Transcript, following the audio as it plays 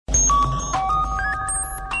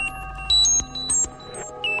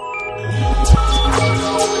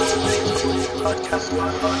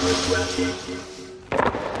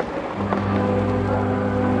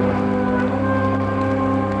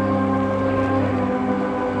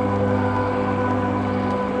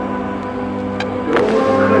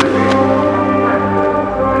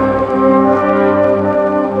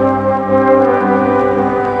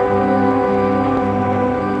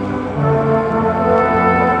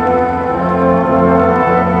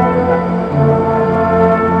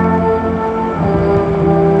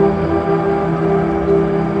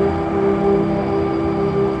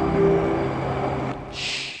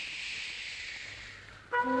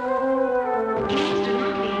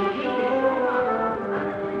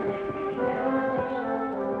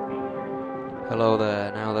Hello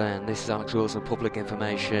there, now then, this is Alex Wilson, Public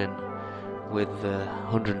Information, with the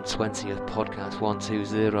 120th podcast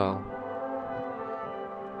 120.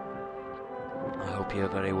 I hope you're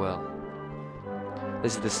very well.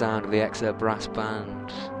 This is the sound of the Excerpt Brass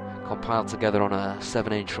Band, compiled together on a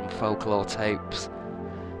 7-inch from Folklore Tapes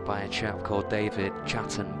by a chap called David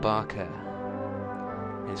Chatton Barker.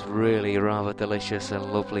 It's really rather delicious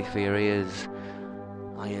and lovely for your ears.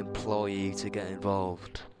 I implore you to get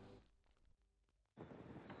involved.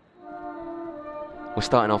 We're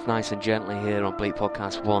starting off nice and gently here on Bleak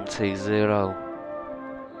Podcast 120.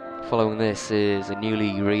 Following this is a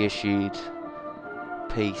newly reissued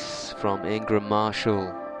piece from Ingram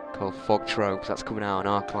Marshall called Fog Tropes. That's coming out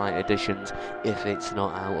on Arclight Editions. If it's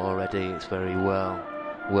not out already, it's very well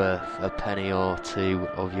worth a penny or two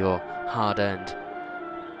of your hard-earned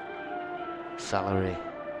salary.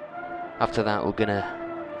 After that, we're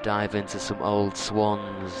gonna dive into some Old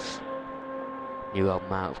Swans. New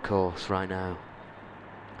album out, of course, right now.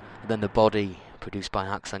 And then The Body, produced by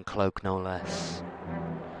Axe and Cloak, no less.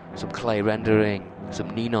 Some Clay Rendering,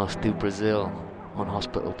 some Ninos do Brazil on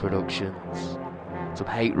Hospital Productions, some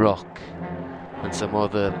Hate Rock, and some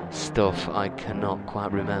other stuff I cannot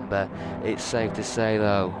quite remember. It's safe to say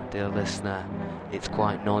though, dear listener, it's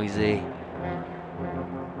quite noisy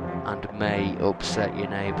and may upset your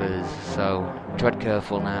neighbours, so tread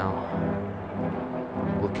careful now.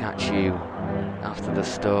 We'll catch you after the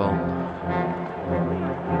storm.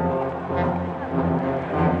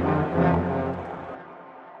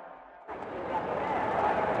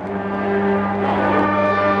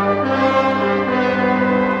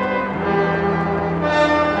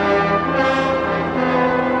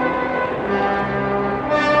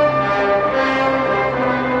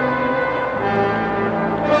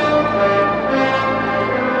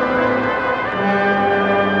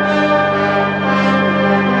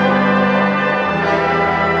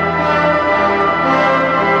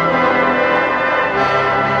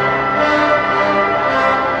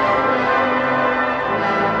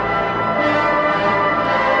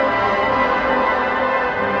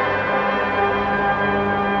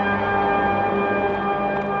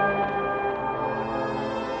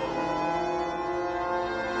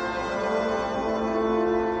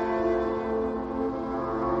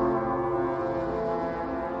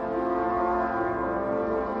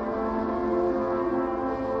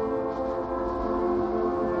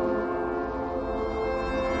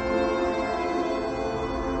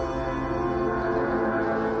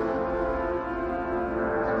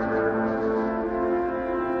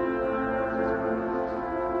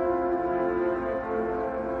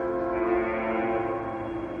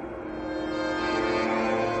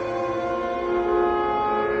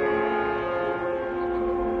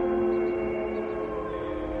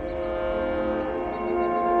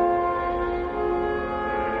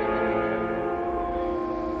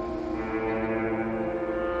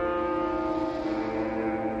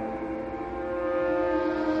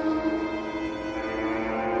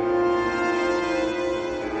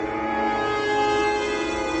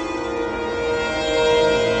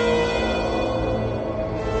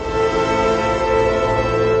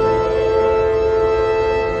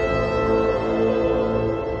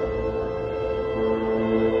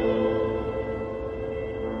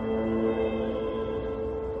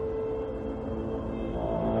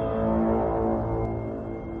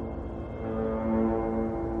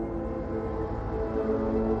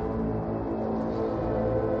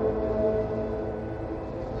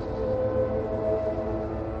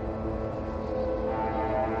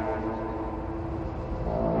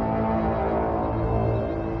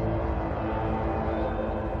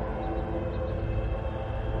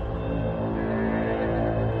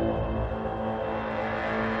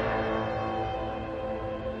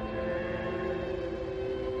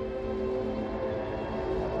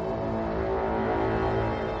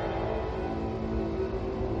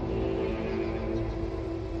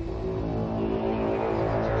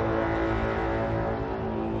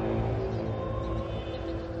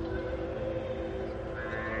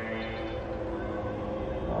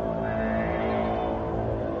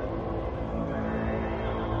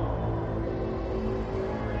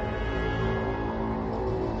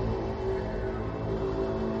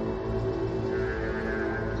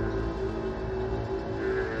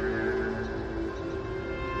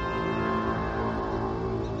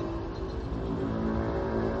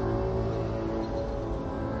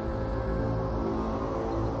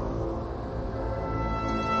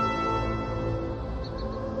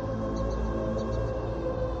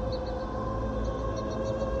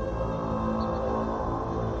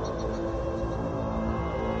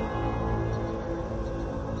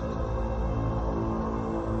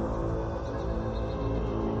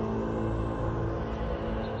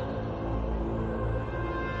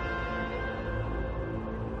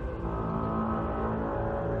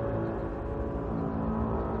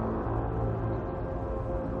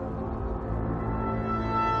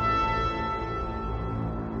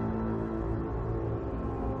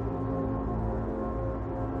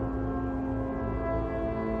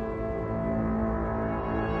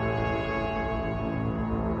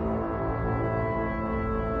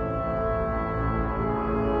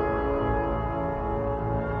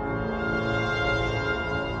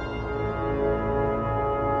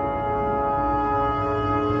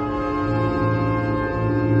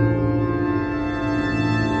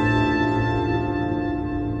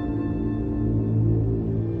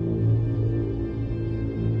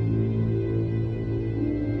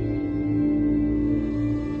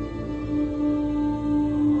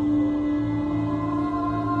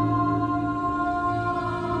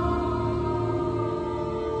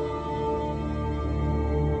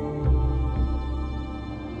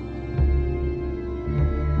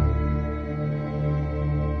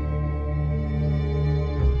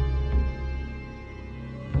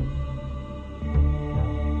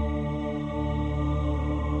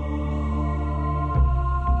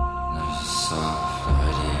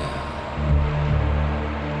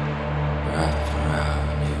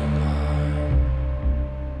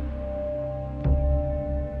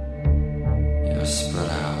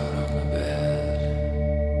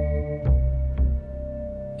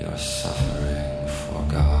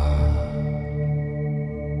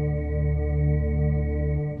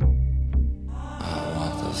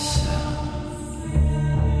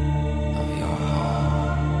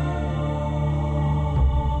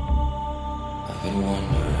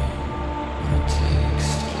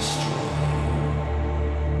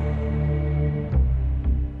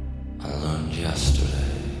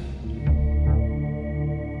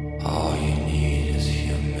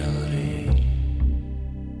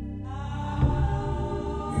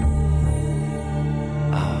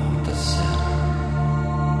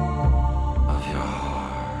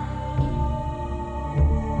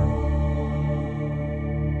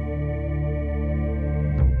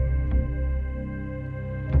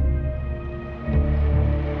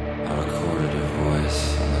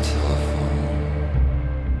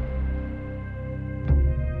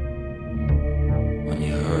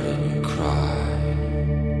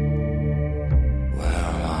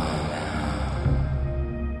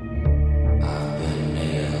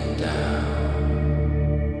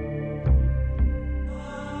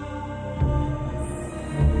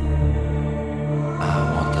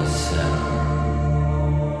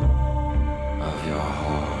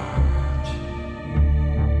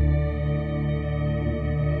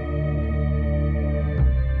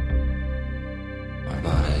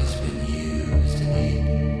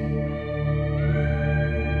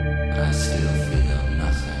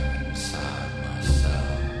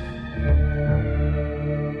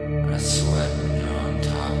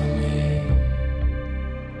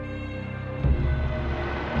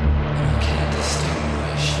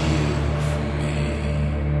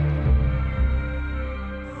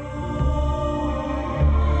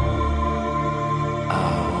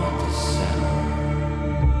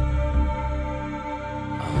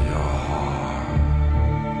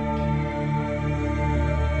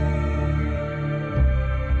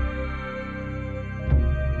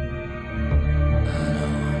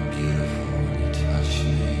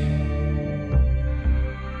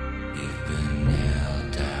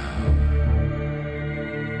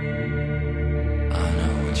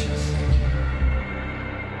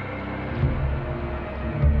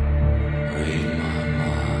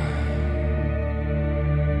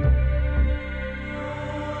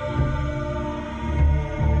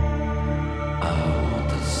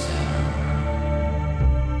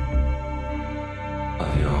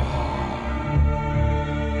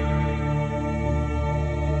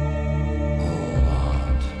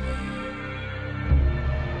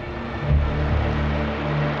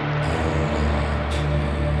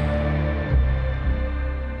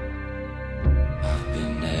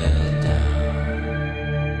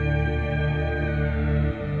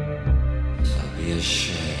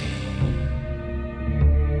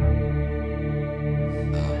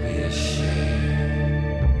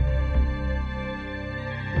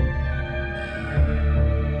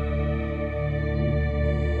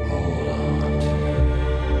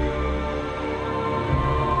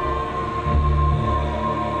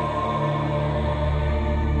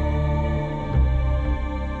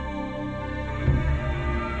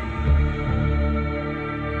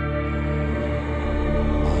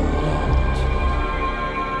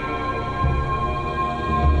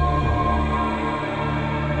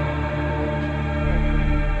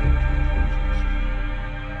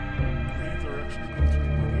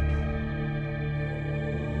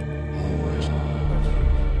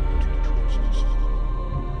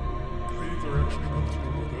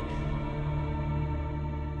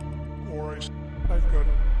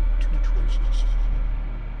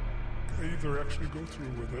 Either actually go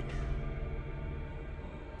through with it,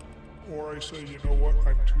 or I say, you know what,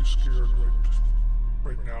 I'm too scared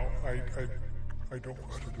right now. I don't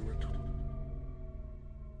want to do it.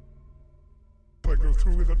 If I go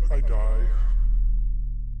through with it, I die,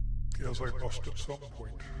 as I must at some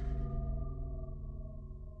point.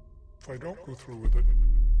 If I don't go through with it,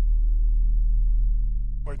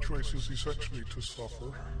 my choice is essentially to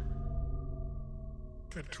suffer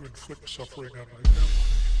and to inflict suffering on my family.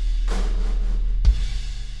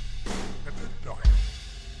 And then die.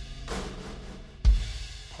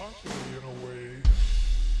 Possibly in a way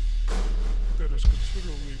that is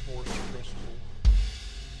considerably more stressful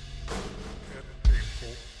and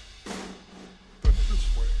painful than this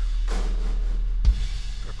way.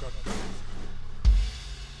 I've got death.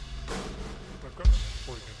 I've got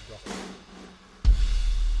suffering and death.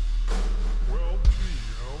 Well, gee,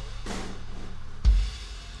 you know,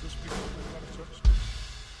 this makes a whole lot of sense to me.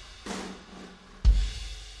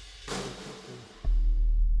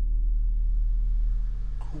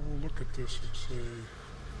 Who will look at this and say,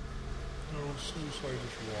 no, suicide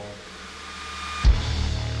is wrong.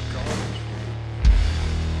 God is right.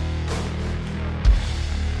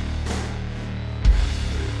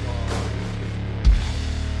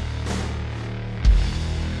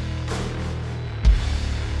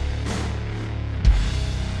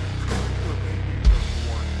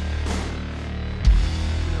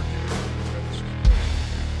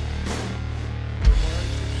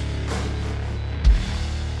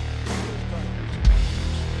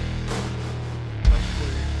 That's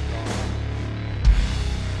way God.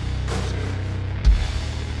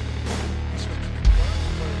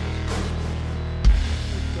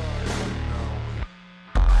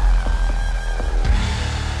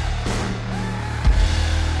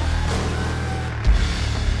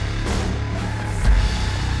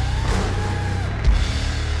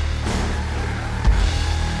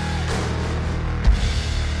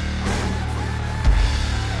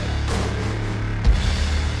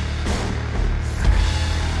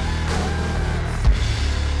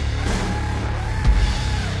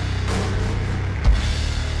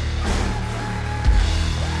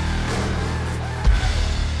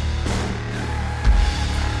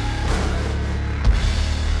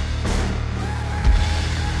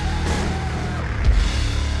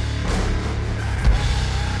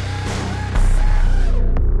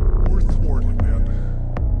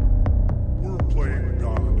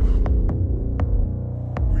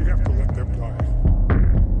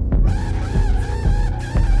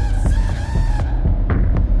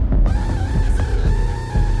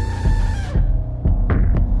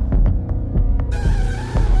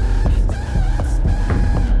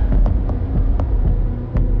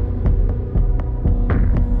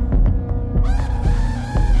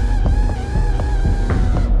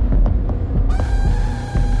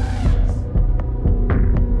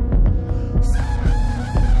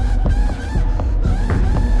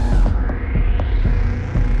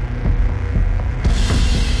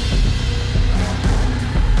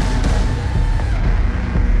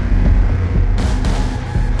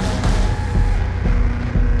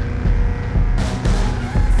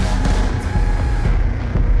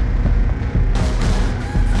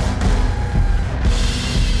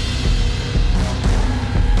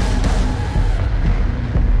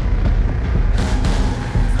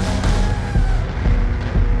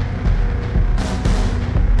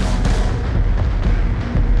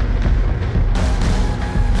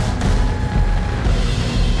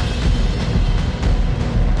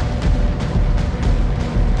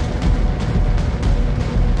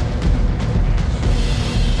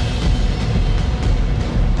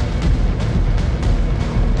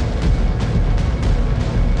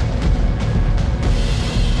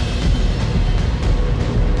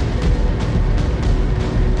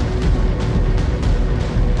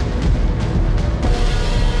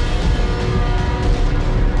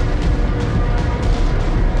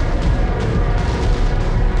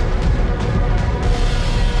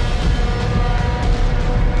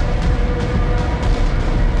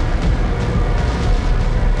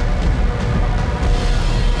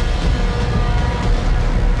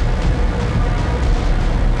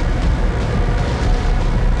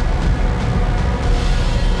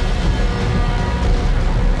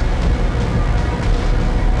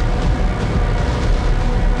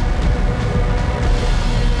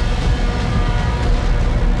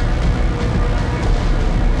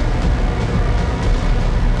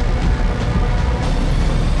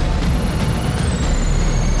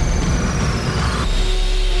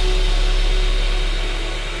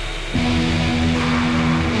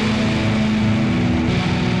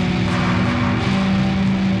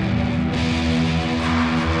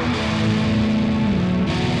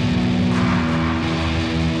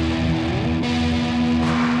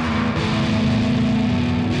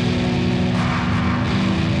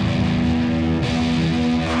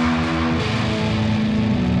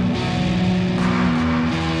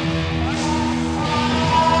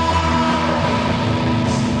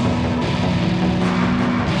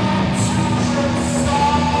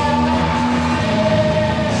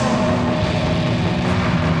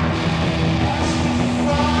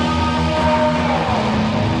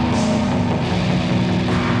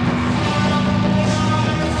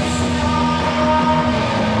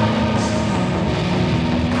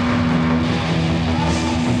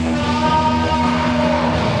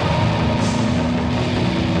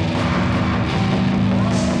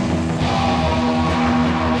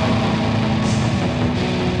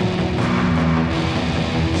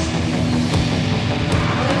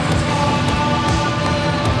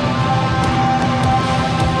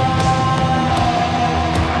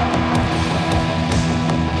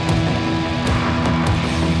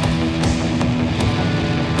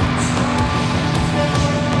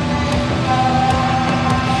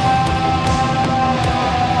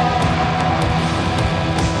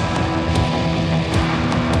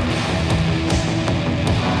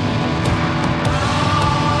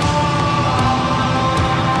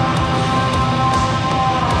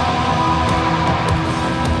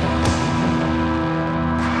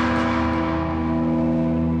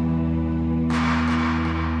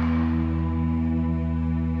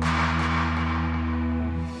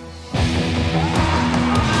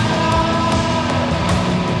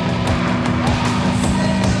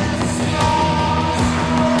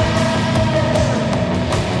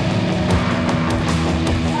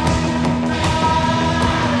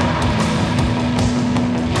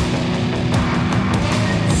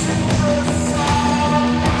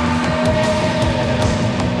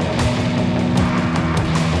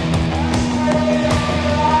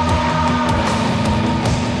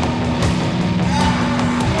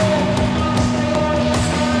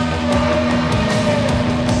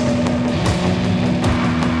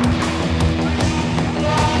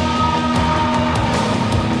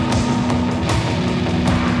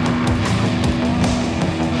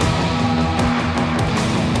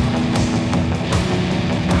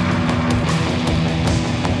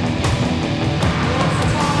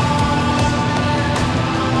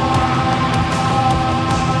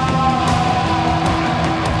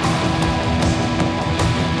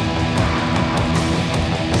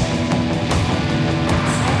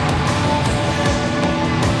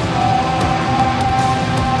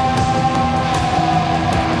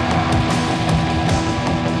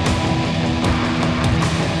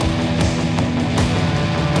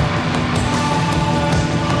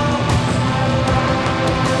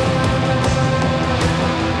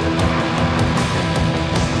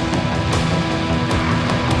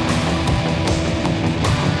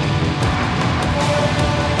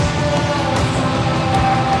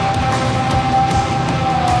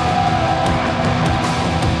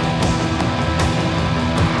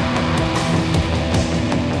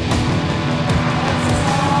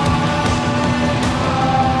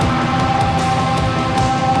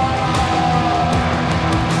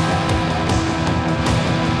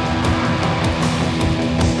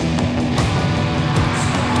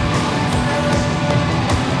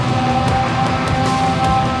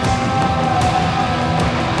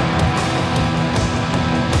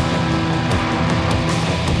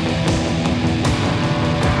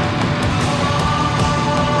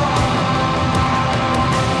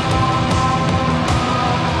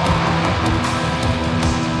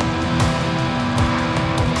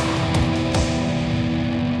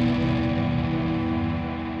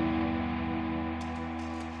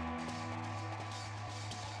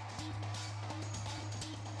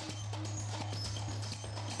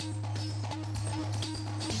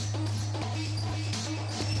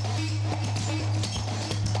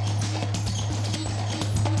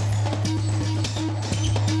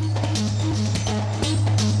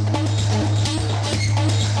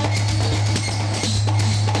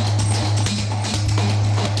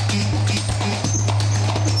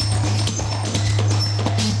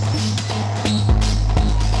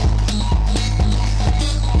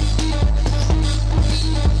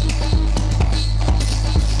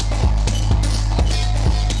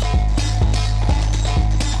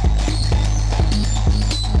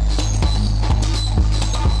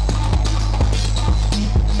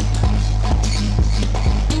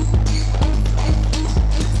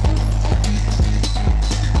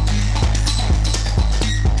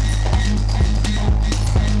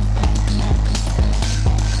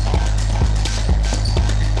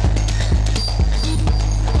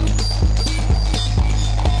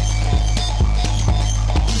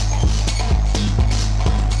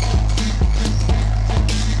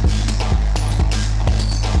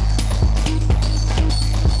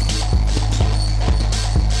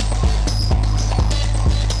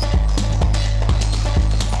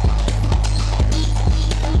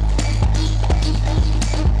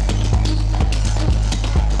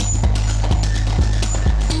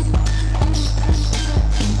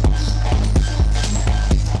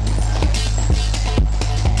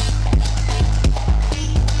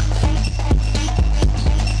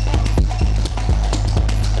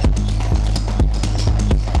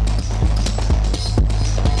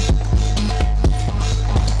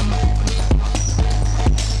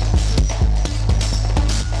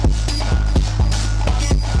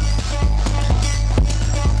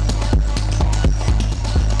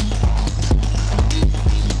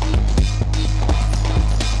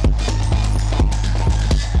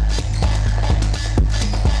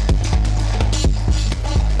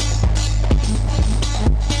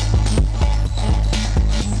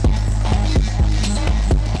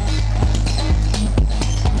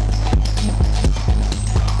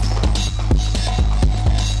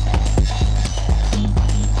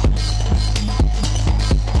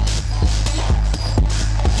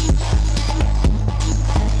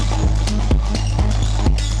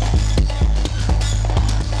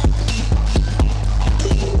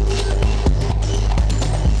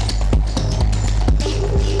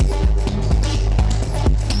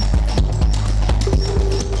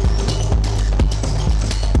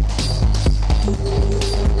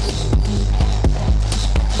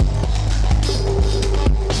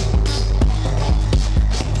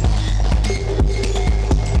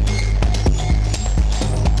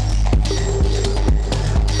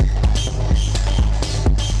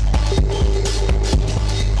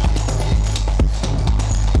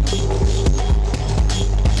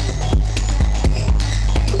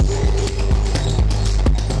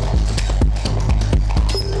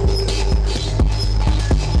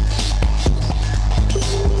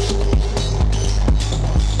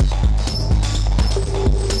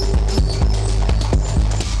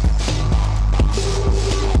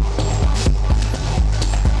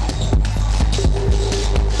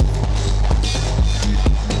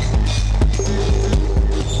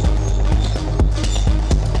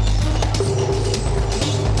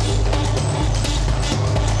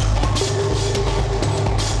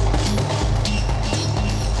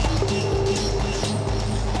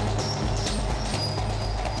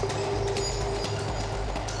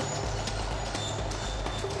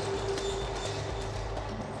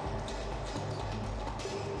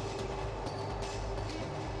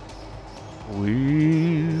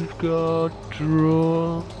 got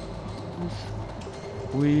drums.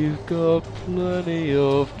 We've got plenty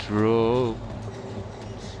of drums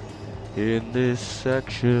in this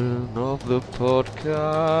section of the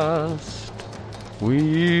podcast.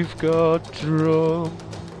 We've got drums.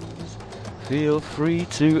 Feel free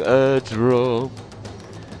to drum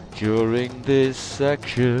during this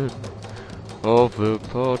section of the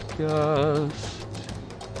podcast.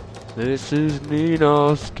 This is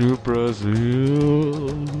Minas do Brasil.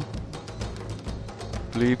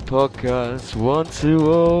 Bleep Podcast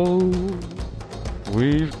 120.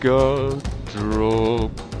 We've got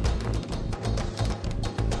drums.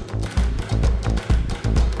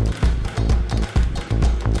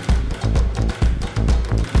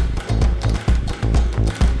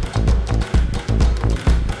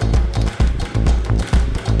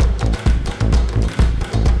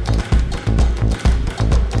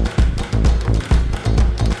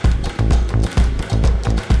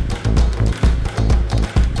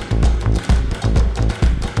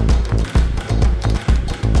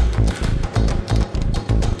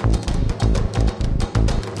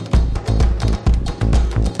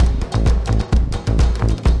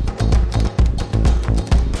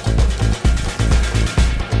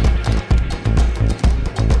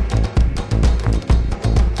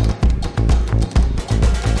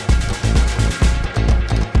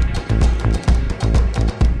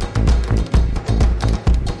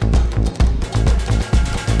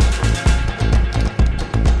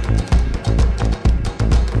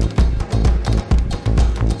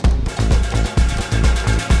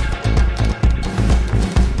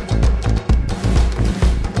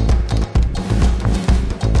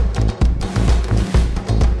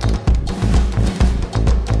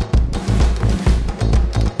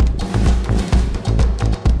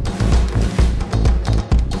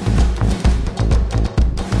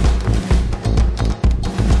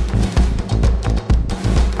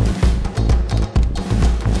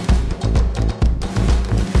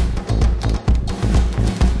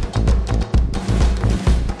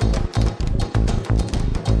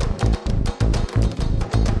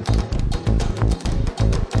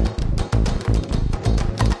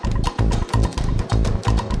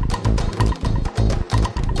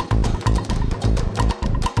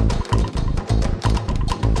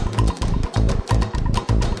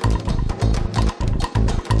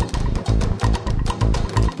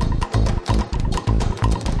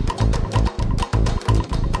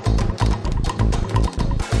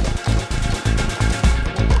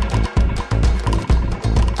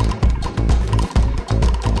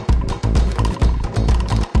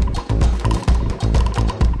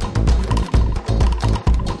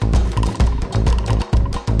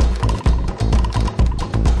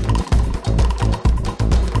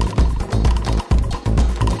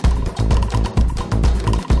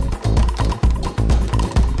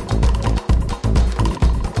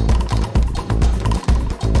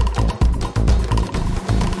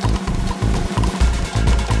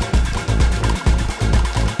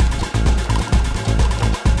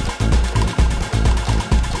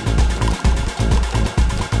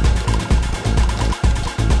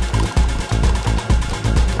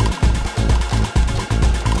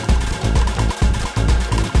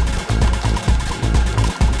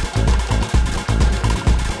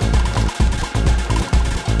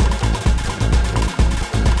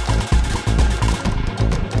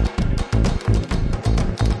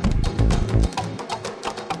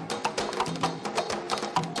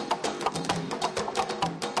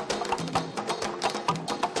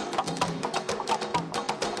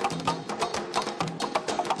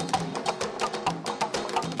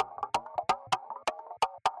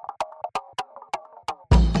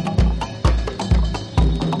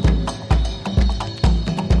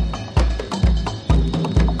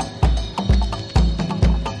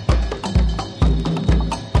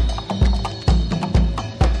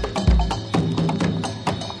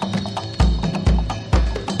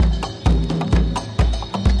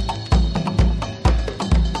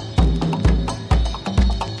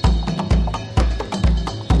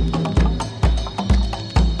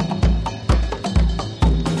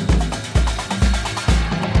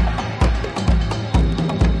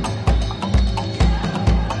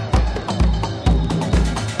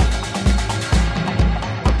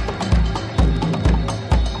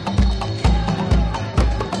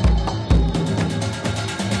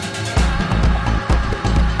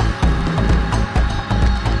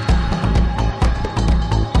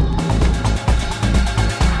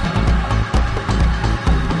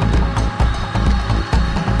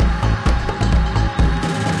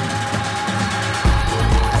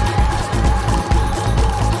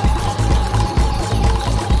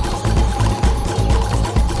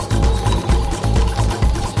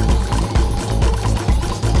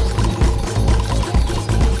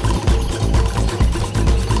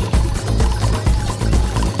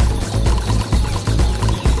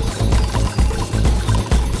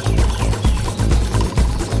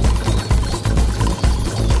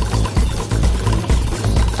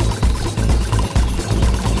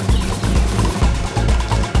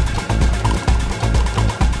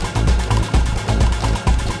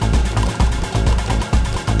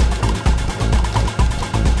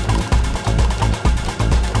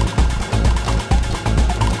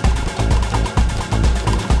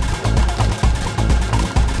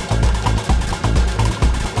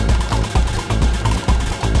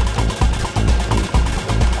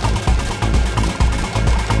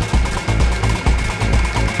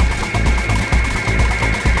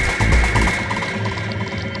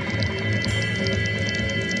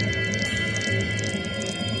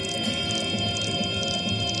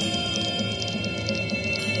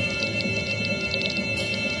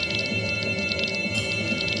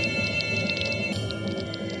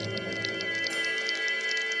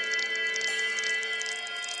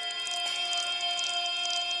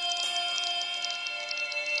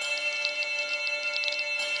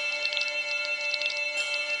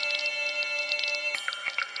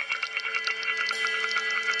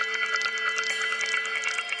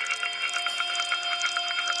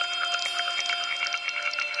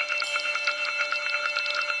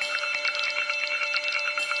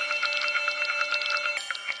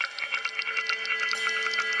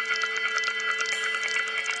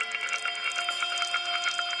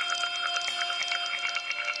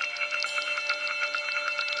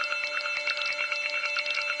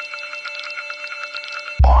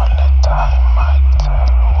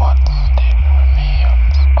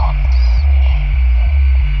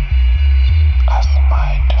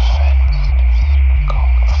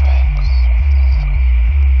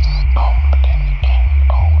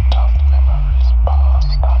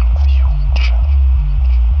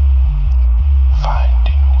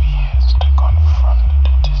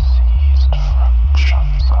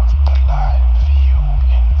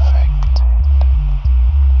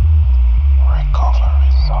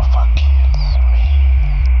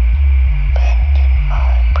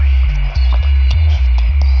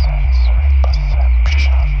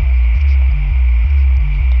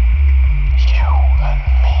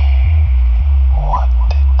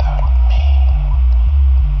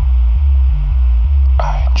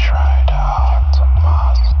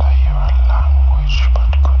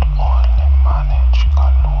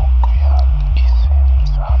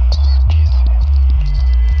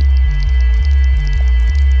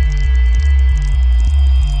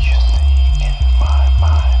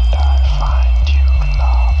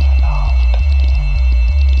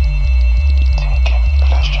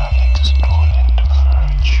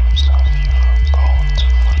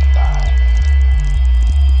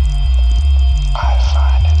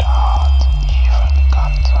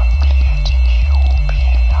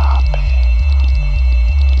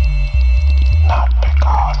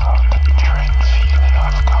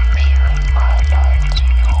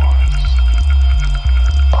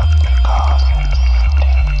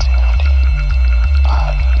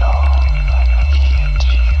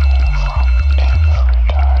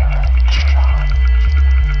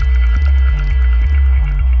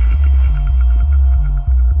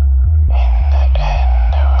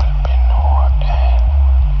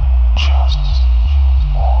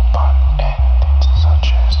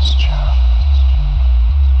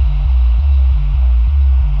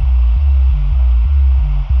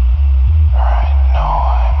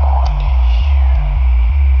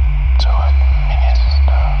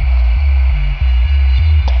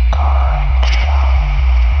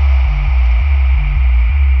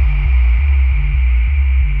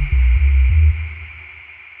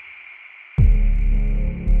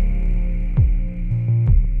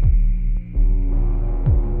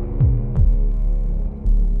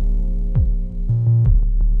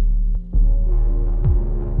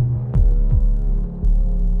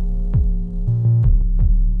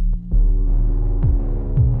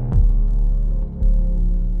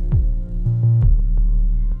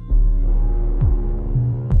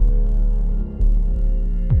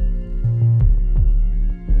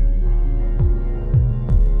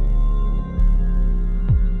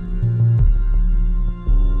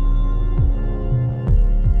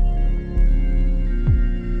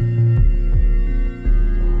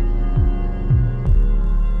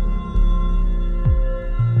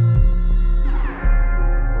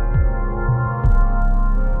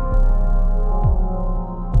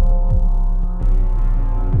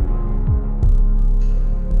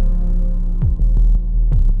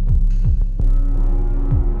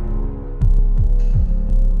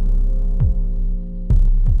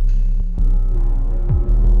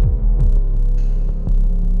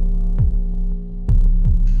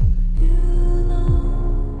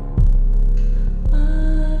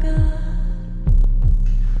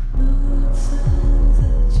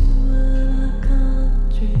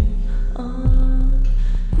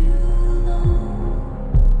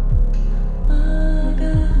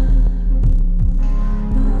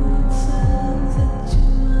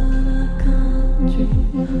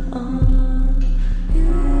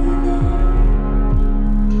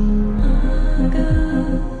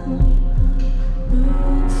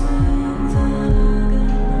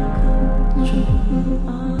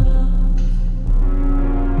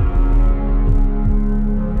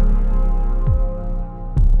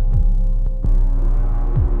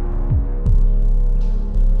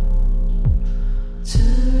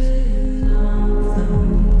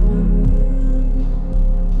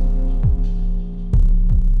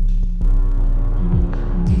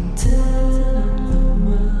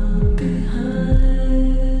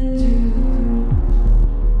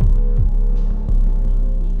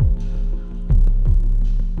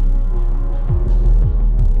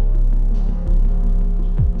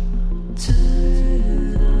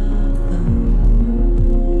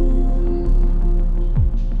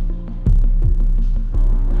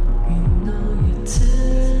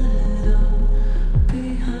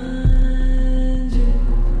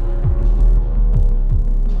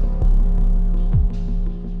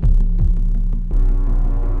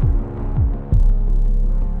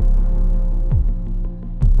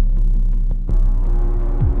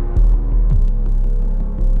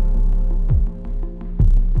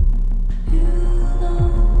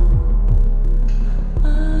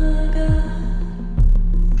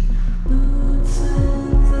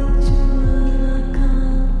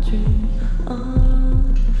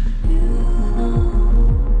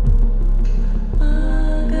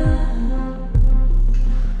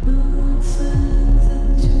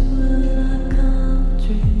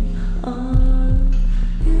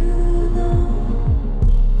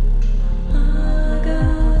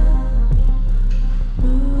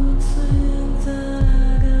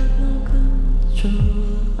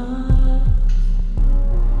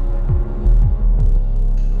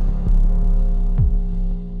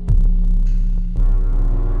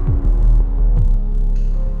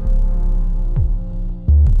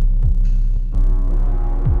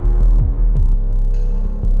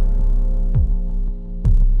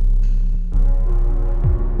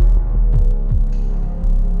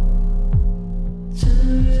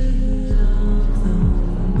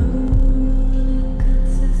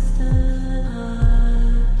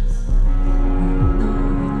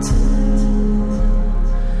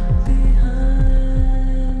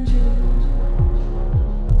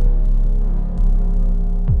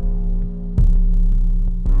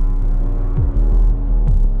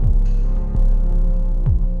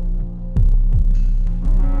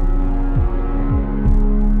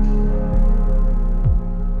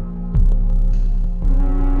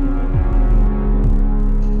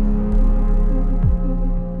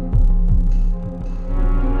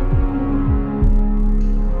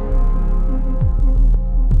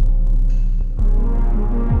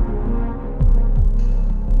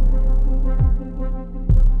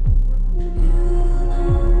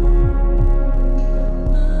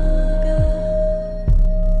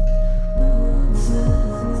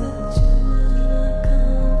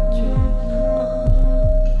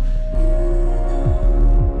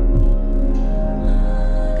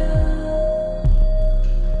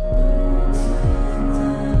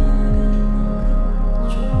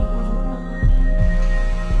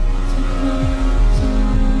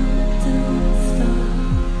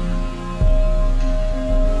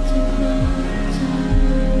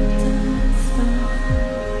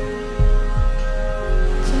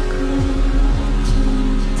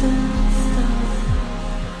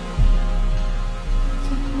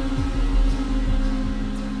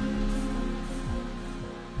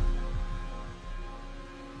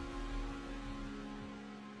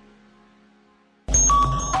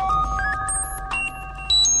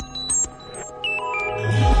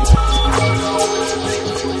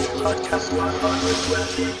 Podcast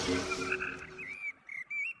 120.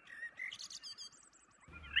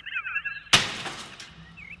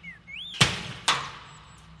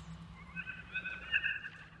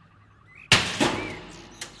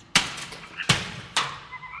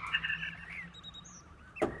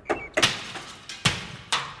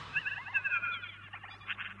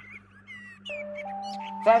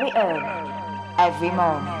 Very early, every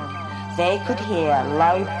morning, they could hear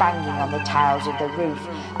loud banging on the tiles of the roof,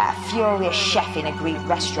 a furious chef in a Greek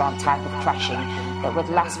restaurant type of crashing that would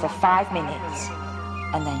last for 5 minutes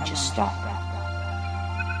and then just stop.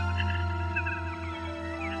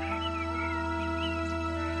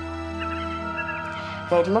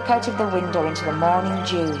 They'd look out of the window into the morning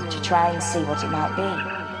dew to try and see what it might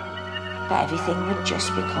be. But everything would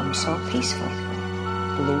just become so peaceful.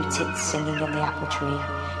 Blue tits singing in the apple tree,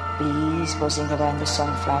 bees buzzing around the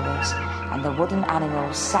sunflowers, and the wooden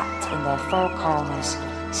animals sat in their four corners,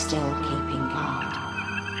 still keeping guard.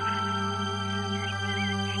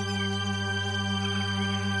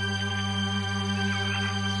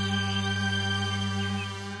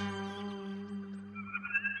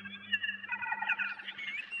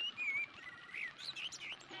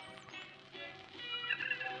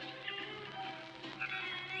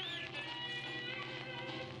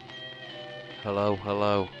 Hello,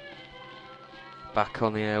 hello. Back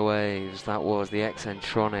on the airwaves, that was the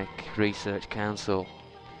Eccentronic Research Council.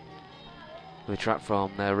 The track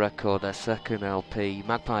from their record, their second LP,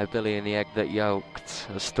 Magpie Billy and the Egg That Yoked,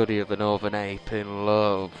 a study of the Northern Ape in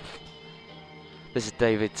love. This is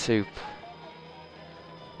David Toop,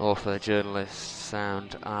 author, journalist,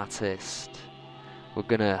 sound artist. We're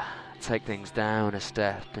gonna take things down a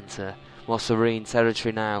step into more serene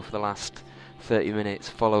territory now for the last 30 minutes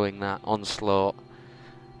following that onslaught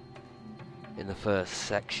in the first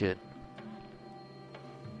section.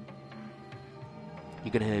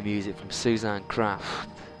 You're going to hear music from Suzanne Kraft,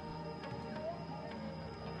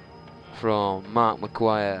 from Mark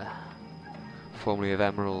McGuire, formerly of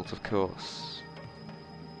Emerald, of course,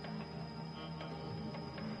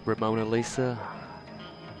 Ramona Lisa,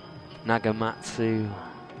 Nagamatsu,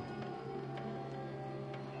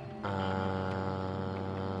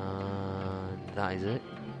 that is it.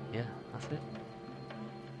 Yeah, that's it.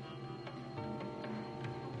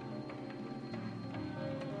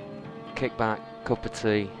 Kick back, cup of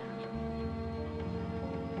tea.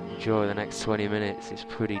 Enjoy the next 20 minutes. It's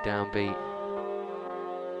pretty downbeat.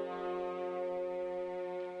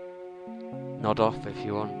 Nod off if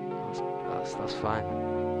you want. That's fine.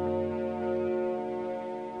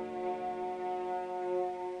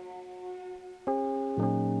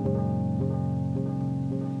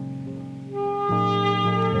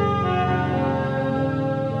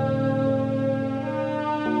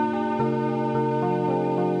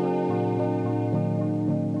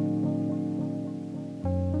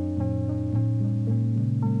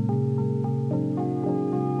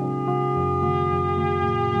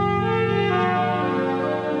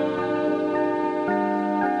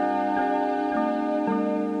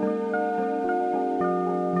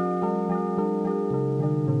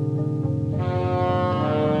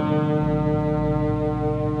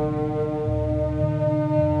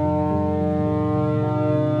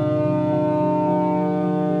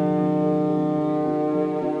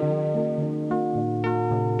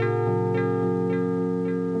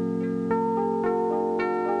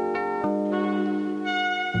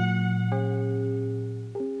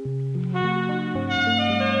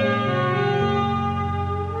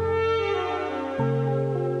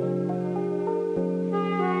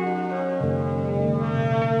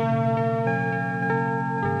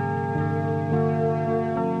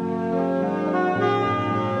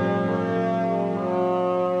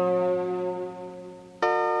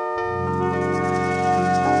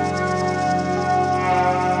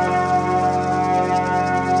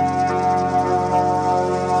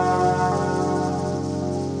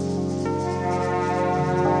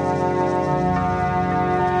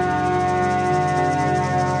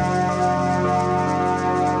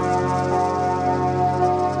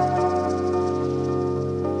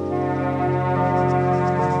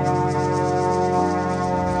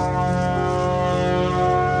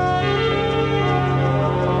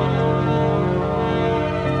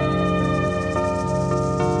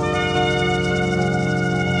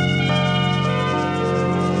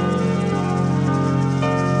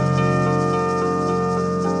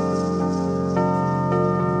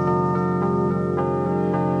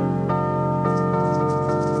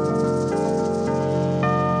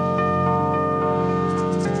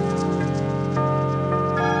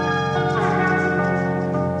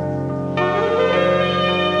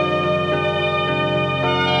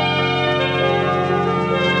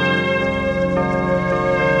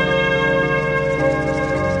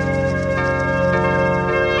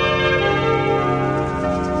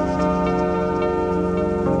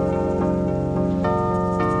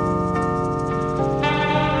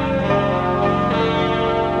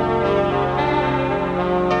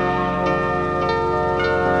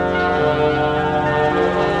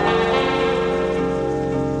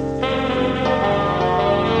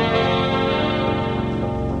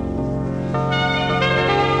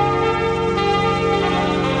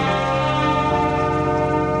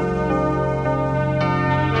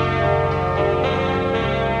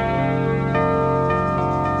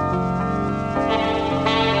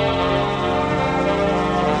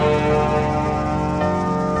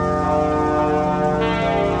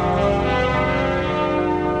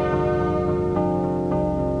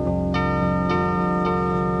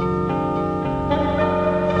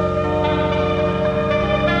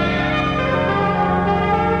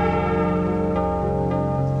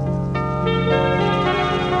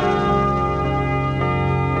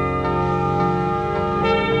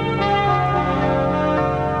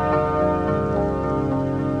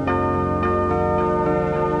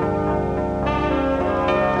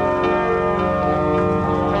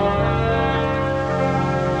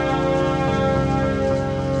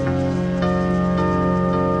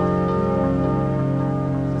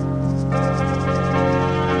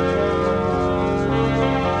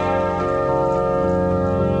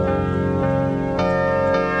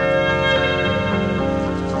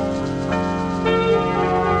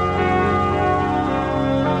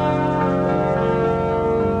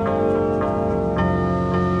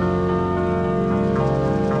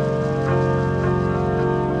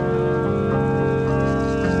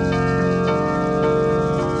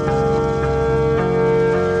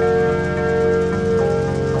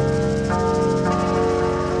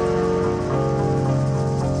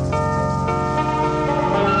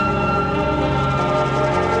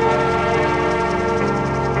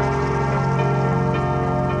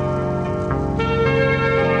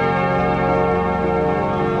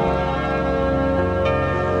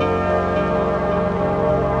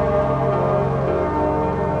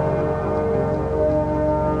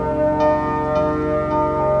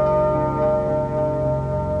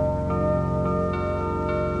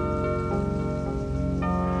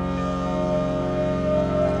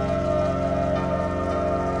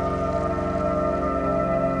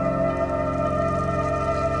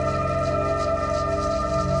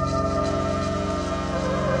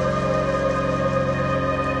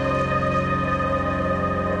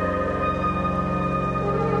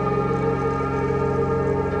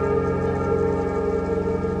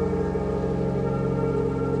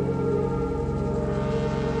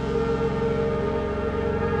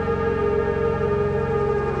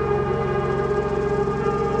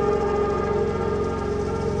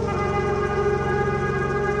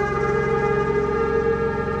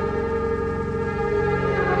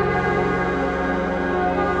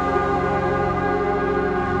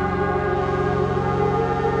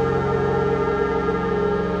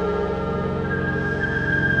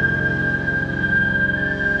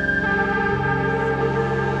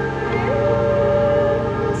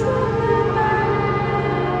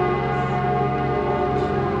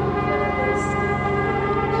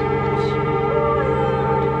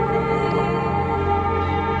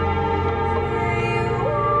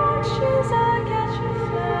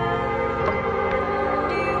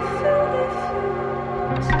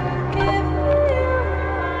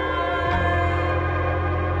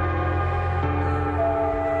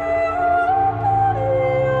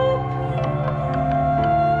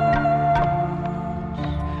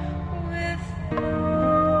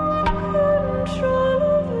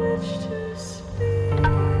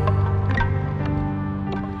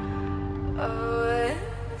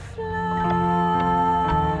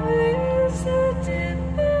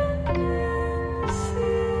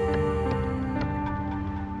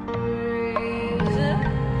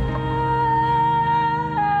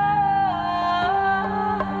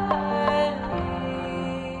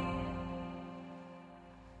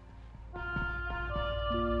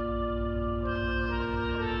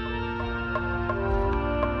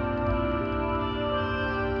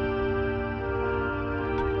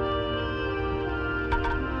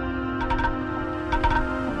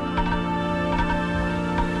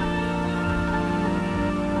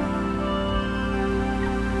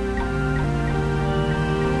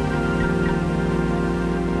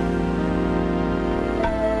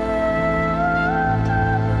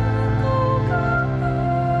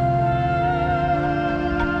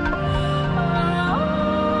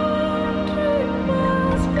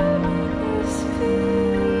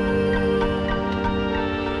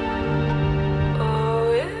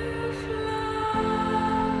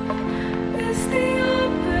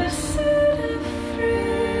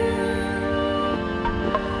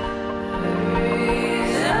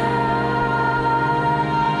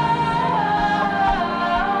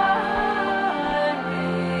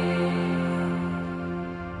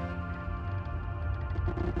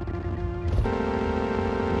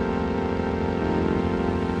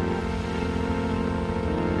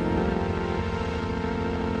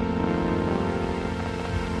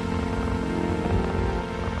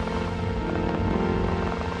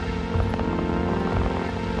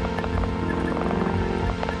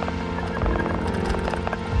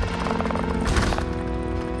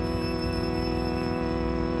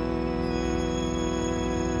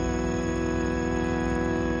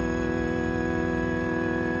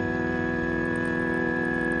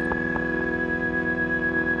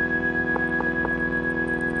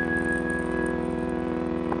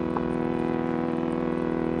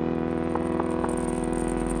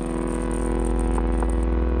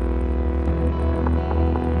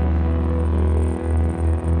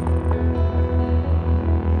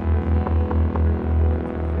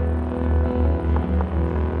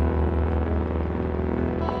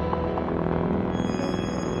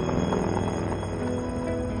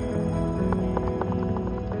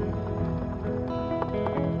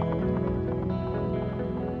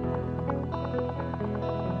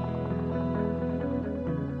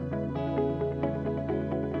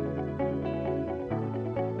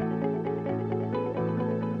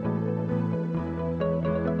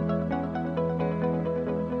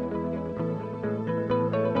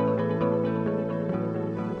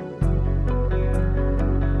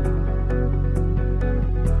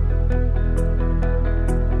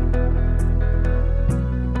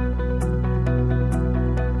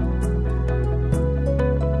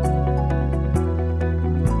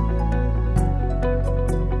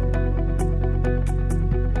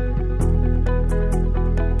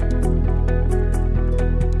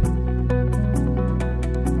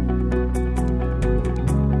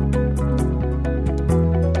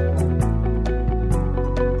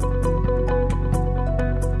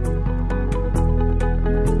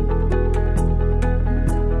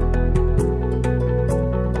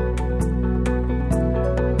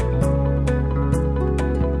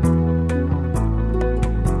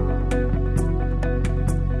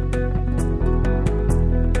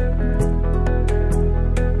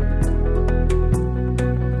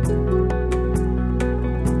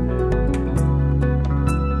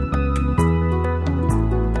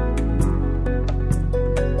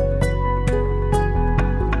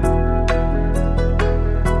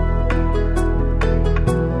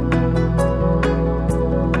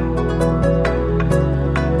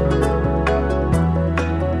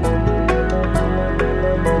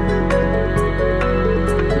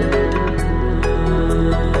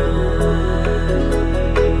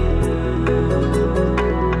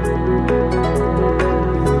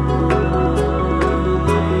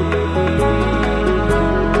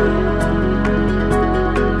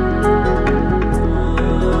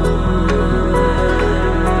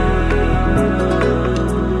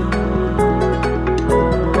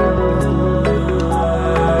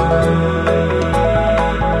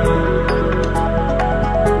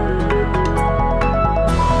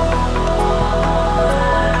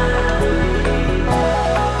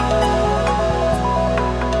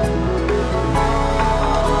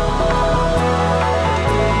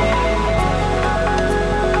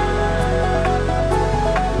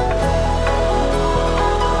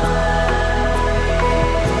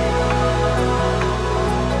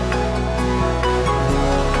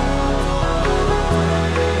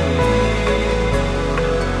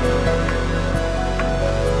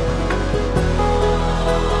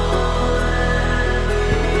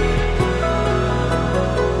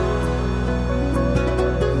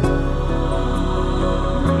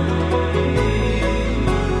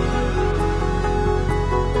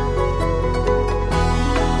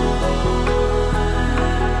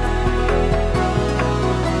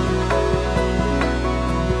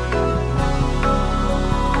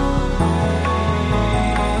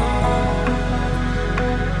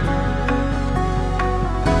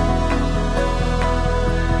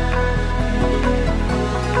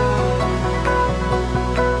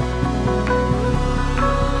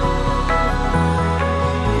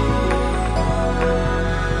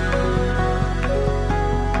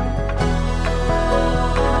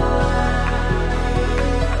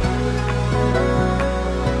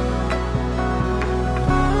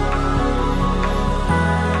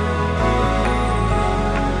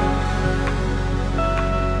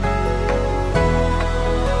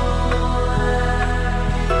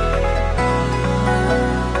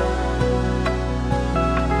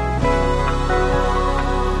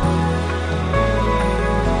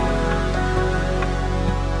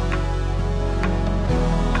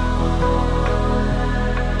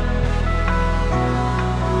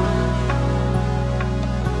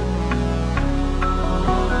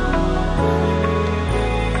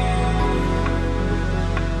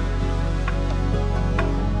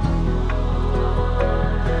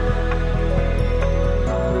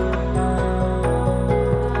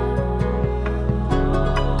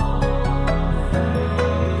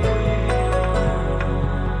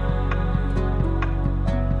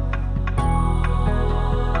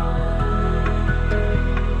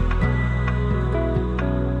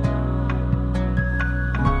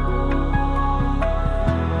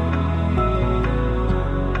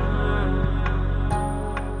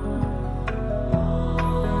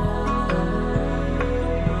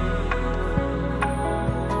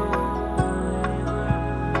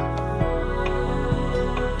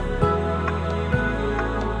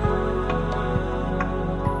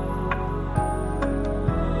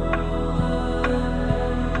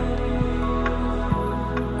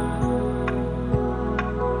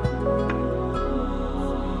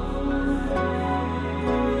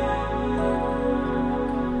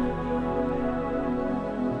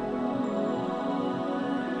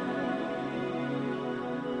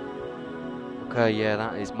 Yeah,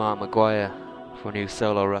 that is Mark McGuire for a new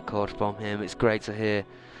solo record from him. It's great to hear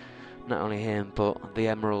not only him, but the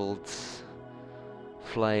Emeralds'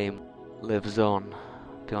 flame lives on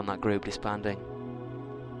beyond that group disbanding.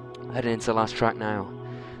 Heading into the last track now.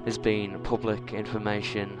 This has been Public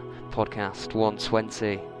Information Podcast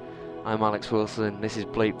 120. I'm Alex Wilson, this is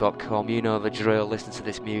Bleep.com. You know the drill, listen to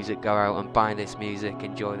this music, go out and buy this music,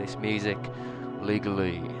 enjoy this music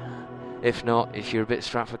legally. If not, if you're a bit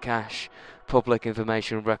strapped for cash, Public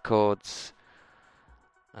Information Records,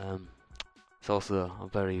 it's also a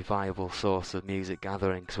very viable source of music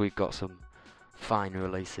gathering, because we've got some fine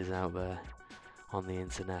releases out there on the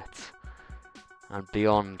internet and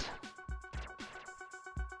beyond.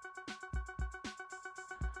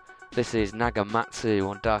 This is Nagamatsu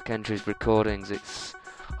on Dark Entries Recordings. It's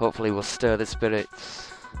hopefully will stir the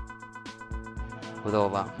spirits with all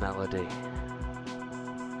that melody.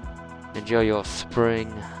 Enjoy your spring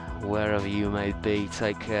wherever you may be.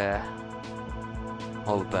 Take care.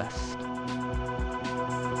 All the best.